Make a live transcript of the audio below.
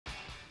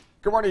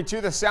Good morning to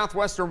the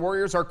Southwestern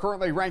Warriors are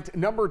currently ranked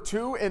number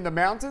 2 in the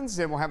mountains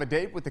and will have a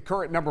date with the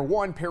current number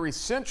 1 Perry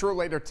Central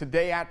later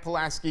today at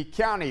Pulaski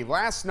County.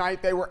 Last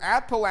night they were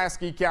at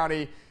Pulaski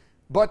County,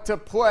 but to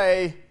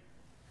play,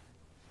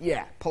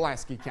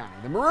 Pulaski County.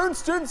 The Maroon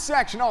student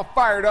section all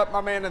fired up. My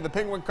man in the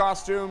penguin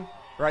costume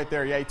right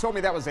there. Yeah, he told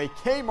me that was a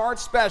Kmart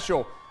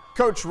special.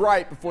 Coach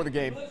Wright before the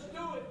game. Let's do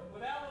it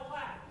without a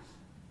lapse.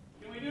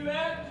 Can we do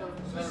that?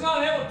 Let's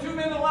not have a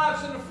 2-minute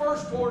lapse in the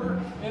first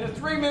quarter and a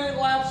 3-minute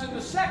lapse in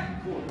the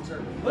second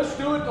quarter. Let's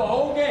do it the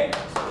whole game.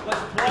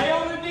 Let's play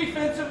on the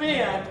defensive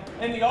end,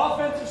 and the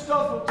offensive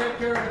stuff will take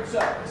care of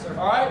itself.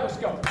 All right, let's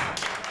go.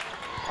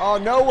 Oh,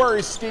 no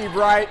worries, Steve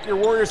Wright. Your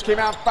Warriors came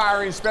out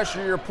firing,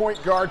 especially your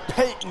point guard,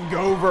 Peyton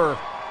Gover.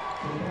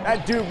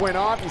 That dude went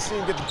off. You see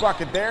him get the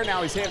bucket there.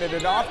 Now he's handed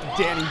it off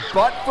to Danny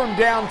Butt from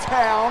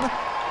downtown.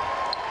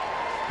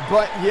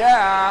 But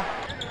yeah.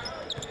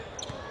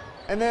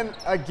 And then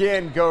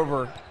again,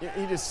 Gover,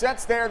 he just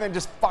sits there and then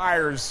just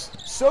fires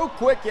so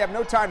quick you have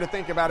no time to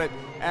think about it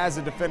as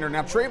a defender.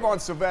 Now, Trayvon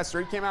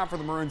Sylvester, he came out for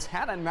the Maroons,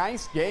 had a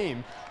nice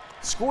game,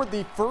 scored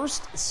the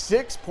first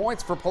 6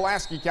 points for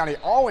Pulaski County,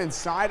 all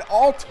inside,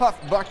 all tough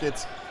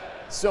buckets.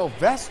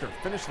 Sylvester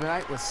finished the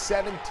night with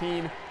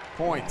 17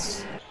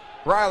 points.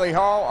 Riley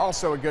Hall,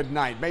 also a good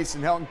night.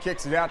 Mason Helton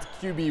kicks it out to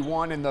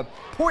QB1 and the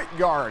point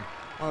guard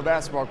on the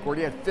basketball court.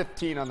 He had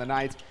 15 on the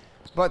night.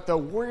 But the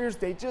Warriors,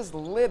 they just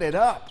lit it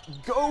up.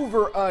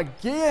 Gover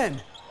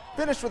again.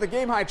 Finished with a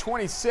game-high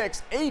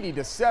 26,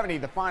 80-70.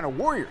 The final.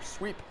 Warriors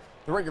sweep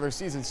the regular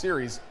season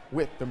series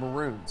with the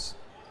Maroons.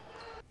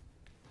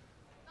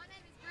 My name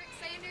is Brooke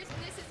Sanders,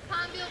 and this is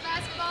Pineville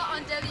Basketball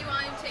on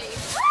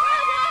WIMT.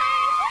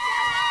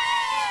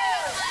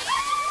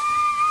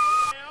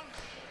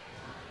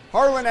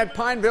 Harlan at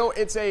Pineville,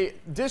 it's a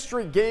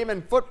district game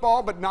in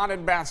football, but not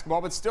in basketball,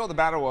 but still the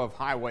Battle of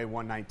Highway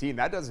 119.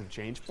 That doesn't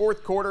change.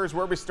 Fourth quarter is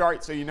where we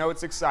start, so you know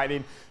it's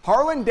exciting.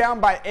 Harlan down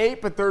by 8,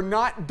 but they're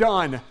not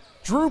done.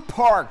 Drew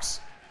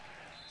Parks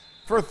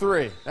for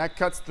 3. That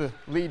cuts the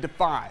lead to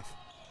 5.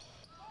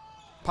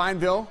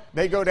 Pineville,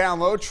 they go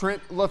down low.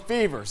 Trent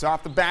Lefevers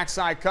off the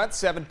backside cut,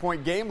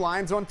 7-point game.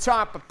 Lions on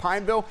top, but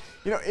Pineville,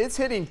 it's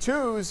hitting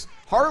 2s.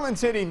 Harlan's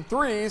hitting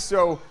 3s,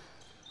 so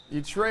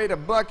you trade a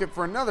bucket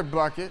for another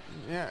bucket.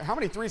 Yeah, how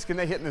many 3s can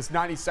they hit in this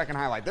 90-second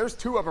highlight? There's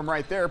 2 of them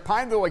right there.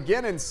 Pineville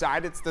again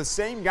inside. It's the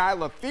same guy,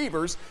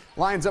 Lefevers.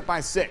 Lions up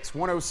by 6.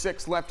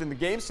 1:06 left in the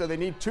game, so they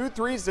need 2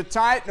 3s to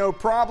tie it. No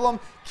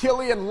problem.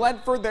 Killian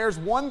Ledford, there's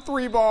 1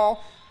 3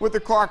 ball with the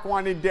clock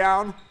winding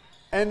down.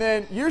 And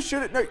then you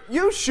shoot it. No,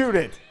 you shoot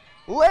it.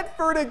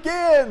 Ledford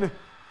again.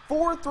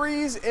 4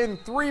 3s in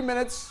 3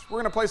 minutes. We're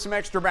going to play some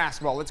extra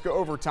basketball. Let's go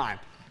overtime.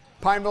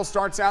 Pineville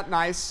starts out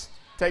nice.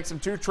 Takes him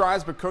 2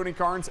 tries, but Cody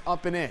Carnes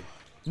up and in.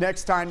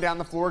 Next time down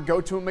the floor, go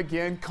to him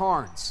again,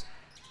 Carnes.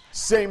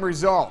 Same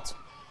result.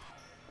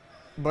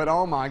 But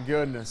oh my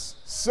goodness.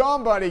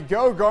 Somebody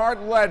go guard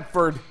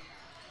Ledford.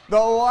 The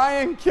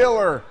Lion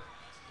Killer.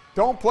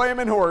 Don't play him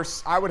in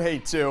horse. I would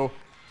hate to.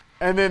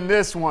 And then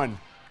this one.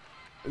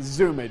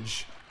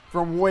 Zoomage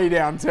from way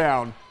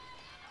downtown.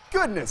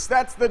 Goodness,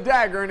 that's the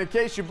dagger. And in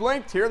case you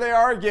blinked, here they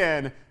are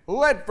again.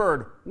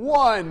 Ledford,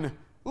 1.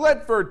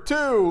 Ledford 2,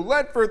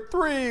 Ledford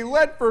 3,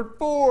 Ledford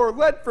 4,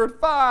 Ledford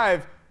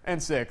 5,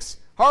 and 6.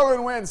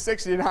 Harlan wins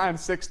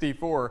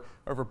 69-64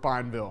 over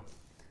Pineville. All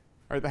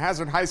right, the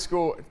Hazard High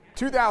School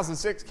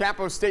 2006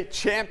 Capo State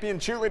champion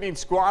cheerleading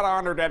squad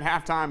honored at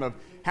halftime of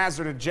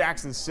Hazard at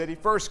Jackson City.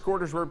 First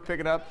quarter's where we pick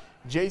it up.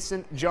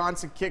 Jason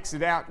Johnson kicks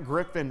it out.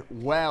 Griffin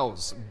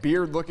Wells.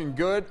 Beard looking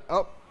good.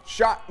 Oh,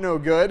 shot no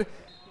good.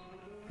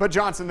 But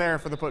Johnson there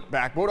for the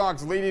putback.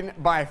 Bulldogs leading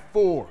by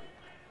 4.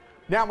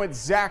 Now it's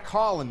Zach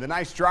Holland. The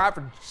nice drive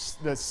for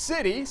the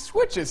city.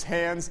 Switches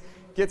hands.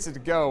 Gets it to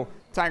go.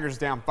 Tigers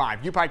down 5.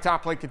 UPI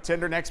top play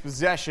contender. Next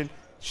possession.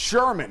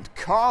 Sherman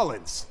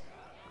Collins.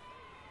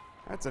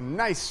 That's a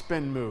nice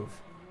spin move.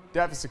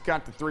 Deficit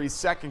cut to 3.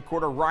 Second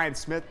quarter. Ryan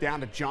Smith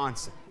down to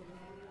Johnson.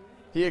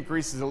 He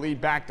increases the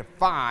lead back to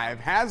 5.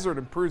 Hazard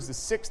improves to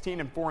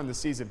 16-4 in the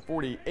season.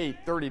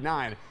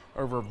 48-39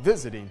 over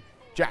visiting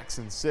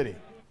Jackson City.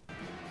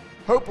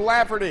 Hope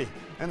Lafferty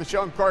and the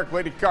Sheldon Clark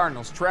Lady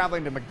Cardinals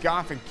traveling to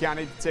Magoffin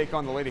County to take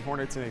on the Lady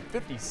Hornets in a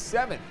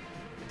 57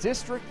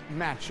 district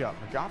matchup.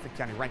 Magoffin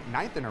County ranked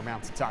 9th in our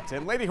Mountain Top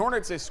 10. Lady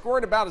Hornets, they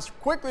scored about as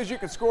quickly as you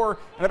can score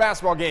in a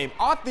basketball game.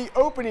 Off the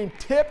opening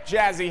tip,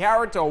 Jazzy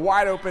Howard to a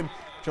wide open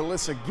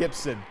Jalissa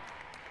Gibson.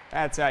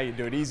 That's how you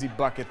do it. Easy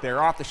bucket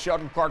there. Off the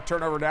Sheldon Clark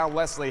turnover now,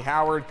 Leslie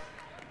Howard.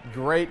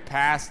 Great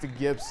pass to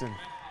Gibson.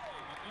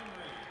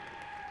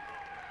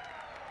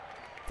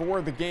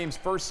 For the game's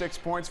first 6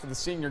 points for the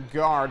senior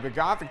guard.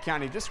 Magoffin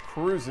County just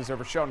cruises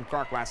over Sheldon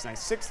Clark last night.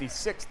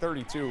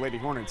 66-32. Lady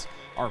Hornets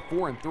are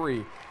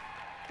 4-3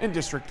 in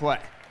district play.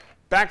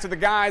 Back to the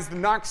guys, the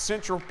Knox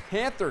Central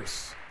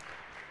Panthers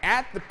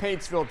at the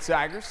Paintsville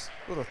Tigers.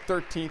 A little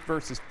 13th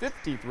versus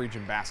 15th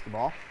region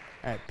basketball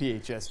at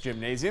PHS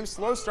Gymnasium.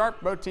 Slow start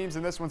for both teams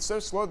in this one. So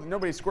slow that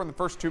nobody scored in the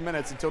first 2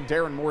 minutes until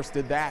Darren Morse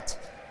did that.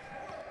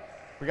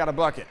 We got a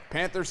bucket.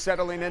 Panthers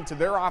settling into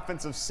their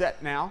offensive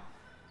set now.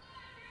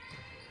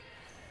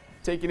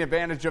 taking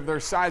advantage of their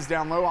size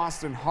down low.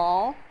 Austin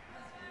Hall.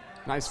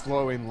 Nice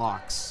flowing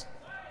locks.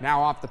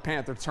 Now off the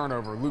Panther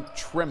turnover, Luke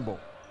Trimble.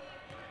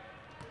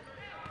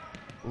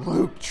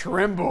 Luke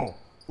Trimble,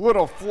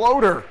 little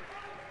floater.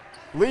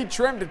 Lead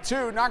trimmed to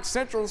 2. Knox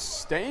Central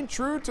staying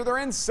true to their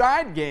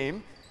inside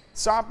game.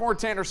 Sophomore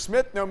Tanner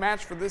Smith, no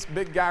match for this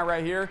big guy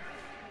right here.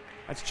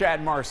 That's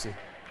Chad Marcy.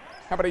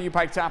 How about a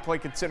U-Pike top play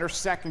contender?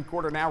 Second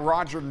quarter now,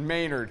 Roger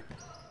Maynard.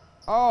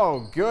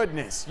 Oh,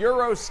 goodness.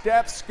 Euro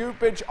step,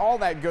 scoopage, all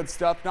that good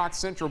stuff. Knox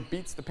Central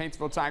beats the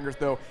Paintsville Tigers,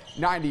 though,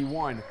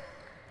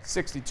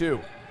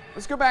 91-62.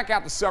 Let's go back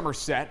out to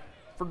Somerset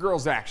for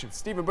girls action.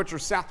 Stephen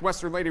Butcher's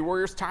Southwestern Lady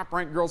Warriors,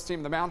 top-ranked girls team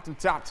in the Mountain,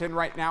 top 10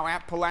 right now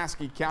at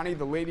Pulaski County.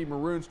 The Lady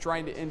Maroons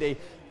trying to end a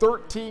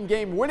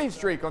 13-game winning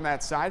streak on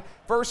that side.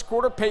 First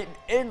quarter, Peyton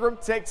Ingram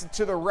takes it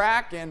to the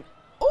rack, and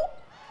oh,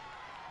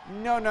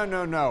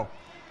 no.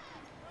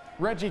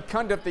 Reggie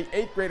Cundiff, the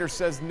 8th grader,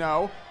 says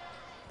no.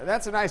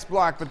 That's a nice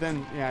block, but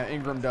then, yeah,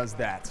 Ingram does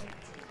that.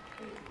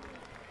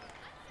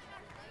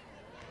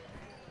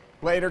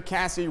 Later,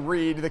 Cassie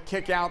Reed, the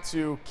kick out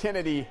to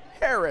Kennedy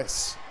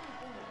Harris.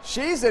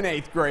 She's an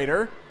 8th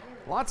grader.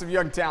 Lots of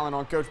young talent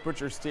on Coach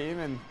Butcher's team,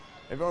 and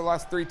they've only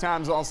lost 3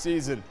 times all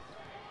season.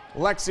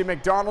 Lexi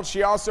McDonald,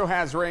 she also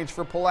has range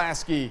for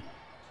Pulaski.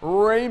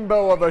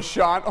 Rainbow of a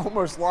shot.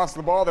 Almost lost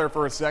the ball there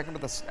for a second,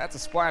 but that's a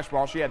splash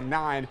ball. She had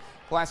 9.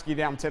 Pulaski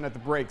down 10 at the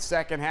break.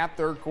 Second half,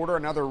 third quarter,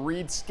 another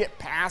Reed skip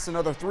pass,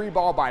 another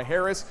 3-ball by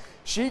Harris.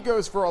 She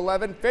goes for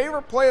 11.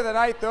 Favorite play of the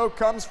night, though,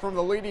 comes from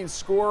the leading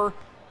scorer,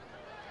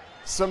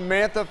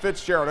 Samantha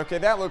Fitzgerald. Okay,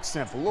 that looks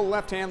simple. A little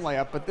left-hand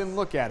layup, but then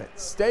look at it.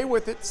 Stay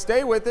with it.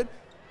 Stay with it.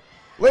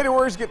 Lady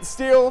Warriors get the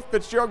steal.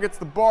 Fitzgerald gets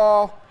the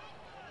ball.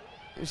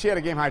 And she had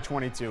a game-high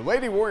 22.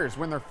 Lady Warriors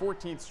win their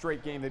 14th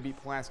straight game. They beat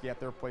Pulaski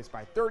at their place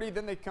by 30.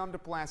 Then they come to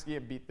Pulaski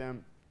and beat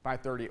them by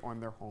 30 on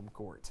their home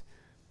court.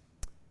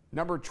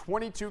 Number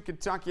 22,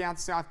 Kentucky out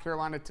South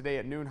Carolina today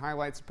at noon.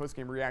 Highlights and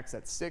postgame reacts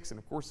at 6. And,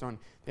 of course, on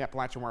the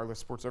Appalachian Wireless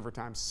Sports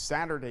Overtime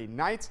Saturday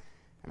night.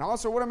 And I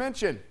also want to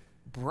mention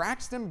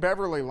Braxton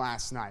Beverly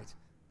last night.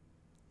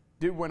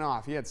 Dude went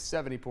off. He had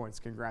 70 points.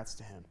 Congrats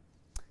to him.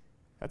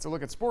 That's a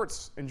look at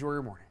sports. Enjoy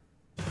your morning.